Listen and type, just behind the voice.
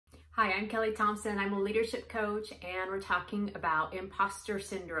Hi, I'm Kelli Thompson. I'm a leadership coach, and we're talking about imposter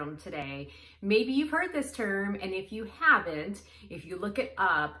syndrome today. Maybe you've heard this term, and if you haven't, if you look it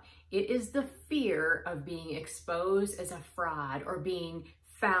up, it is the fear of being exposed as a fraud or being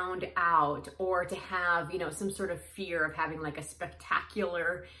found out, or to have, some sort of fear of having like a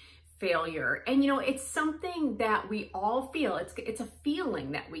spectacular failure. And it's something that we all feel. It's a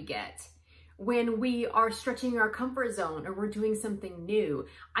feeling that we get when we are stretching our comfort zone or we're doing something new.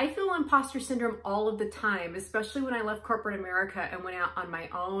 I feel imposter syndrome all of the time, especially when I left corporate America and went out on my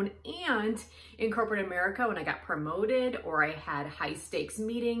own. And in corporate America, when I got promoted or I had high stakes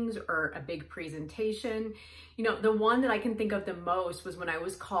meetings or a big presentation, the one that I can think of the most was when I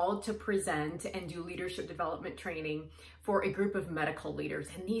was called to present and do leadership development training for a group of medical leaders.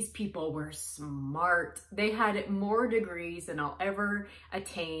 And these people were smart. They had more degrees than I'll ever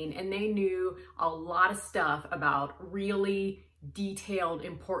attain, and they knew a lot of stuff about really detailed,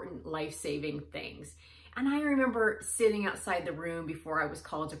 important, life-saving things. And I remember sitting outside the room before I was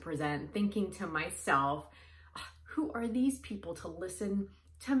called to present, thinking to myself, who are these people to listen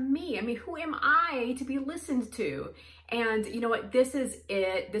to me? I mean, who am I to be listened to? And you know what? This is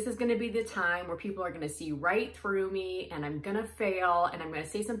it. This is going to be the time where people are going to see right through me, and I'm going to fail, and I'm going to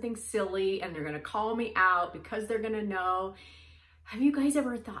say something silly, and they're going to call me out because they're going to know. Have you guys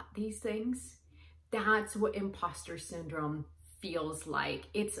ever thought these things? That's what imposter syndrome feels like.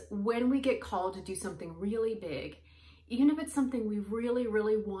 It's when we get called to do something really big, even if it's something we really,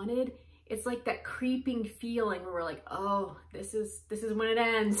 really wanted. It's like that creeping feeling where we're like, oh, this is when it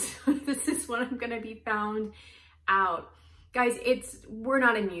ends. This is when I'm gonna be found out. Guys, we're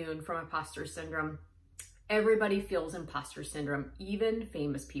not immune from imposter syndrome. Everybody feels imposter syndrome, even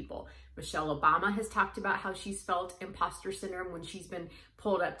famous people. Michelle Obama has talked about how she's felt imposter syndrome when she's been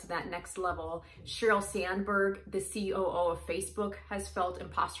pulled up to that next level. Sheryl Sandberg, the COO of Facebook, has felt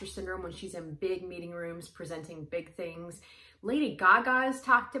imposter syndrome when she's in big meeting rooms presenting big things. Lady Gaga has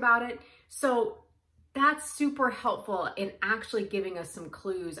talked about it. So that's super helpful in actually giving us some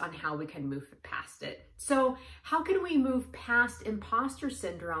clues on how we can move past it. So how can we move past imposter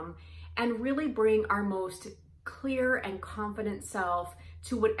syndrome and really bring our most clear and confident self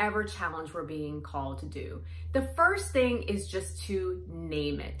to whatever challenge we're being called to do? The first thing is just to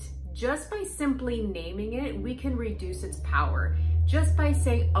name it. Just by simply naming it, we can reduce its power. Just by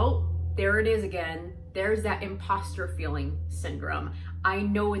saying, oh, there it is again. There's that imposter feeling syndrome. I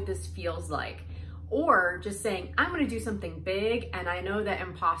know what this feels like. Or just saying, I'm going to do something big, and I know that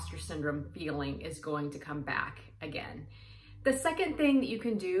imposter syndrome feeling is going to come back again. The second thing that you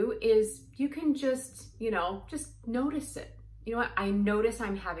can do is you can just notice it. You know what? I notice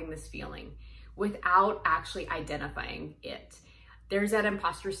I'm having this feeling without actually identifying it. There's that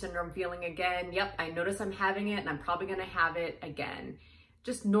imposter syndrome feeling again. Yep, I notice I'm having it, and I'm probably going to have it again.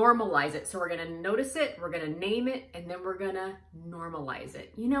 Just normalize it. So we're going to notice it, we're going to name it, and then we're going to normalize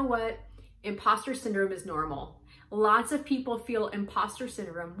it. You know what? Imposter syndrome is normal. Lots of people feel imposter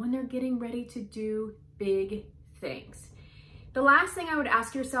syndrome when they're getting ready to do big things. The last thing I would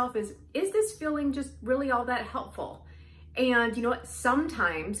ask yourself is this feeling just really all that helpful? And you know what?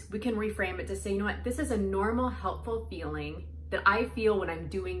 Sometimes we can reframe it to say, you know what? This is a normal, helpful feeling that I feel when I'm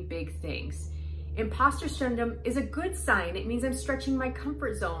doing big things. Imposter syndrome is a good sign. It means I'm stretching my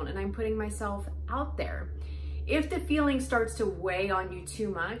comfort zone and I'm putting myself out there. If the feeling starts to weigh on you too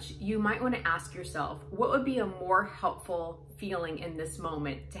much, you might want to ask yourself, what would be a more helpful feeling in this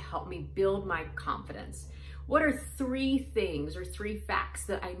moment to help me build my confidence? What are 3 things or 3 facts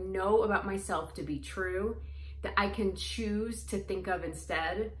that I know about myself to be true that I can choose to think of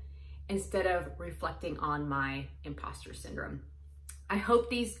instead of reflecting on my imposter syndrome? I hope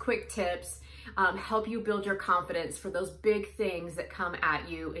these quick tips help you build your confidence for those big things that come at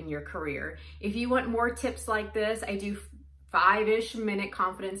you in your career. If you want more tips like this, I do 5-ish minute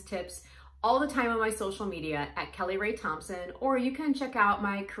confidence tips all the time on my social media at Kelli Ray Thompson, or you can check out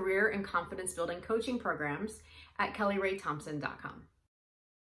my career and confidence building coaching programs at kellyraythompson.com.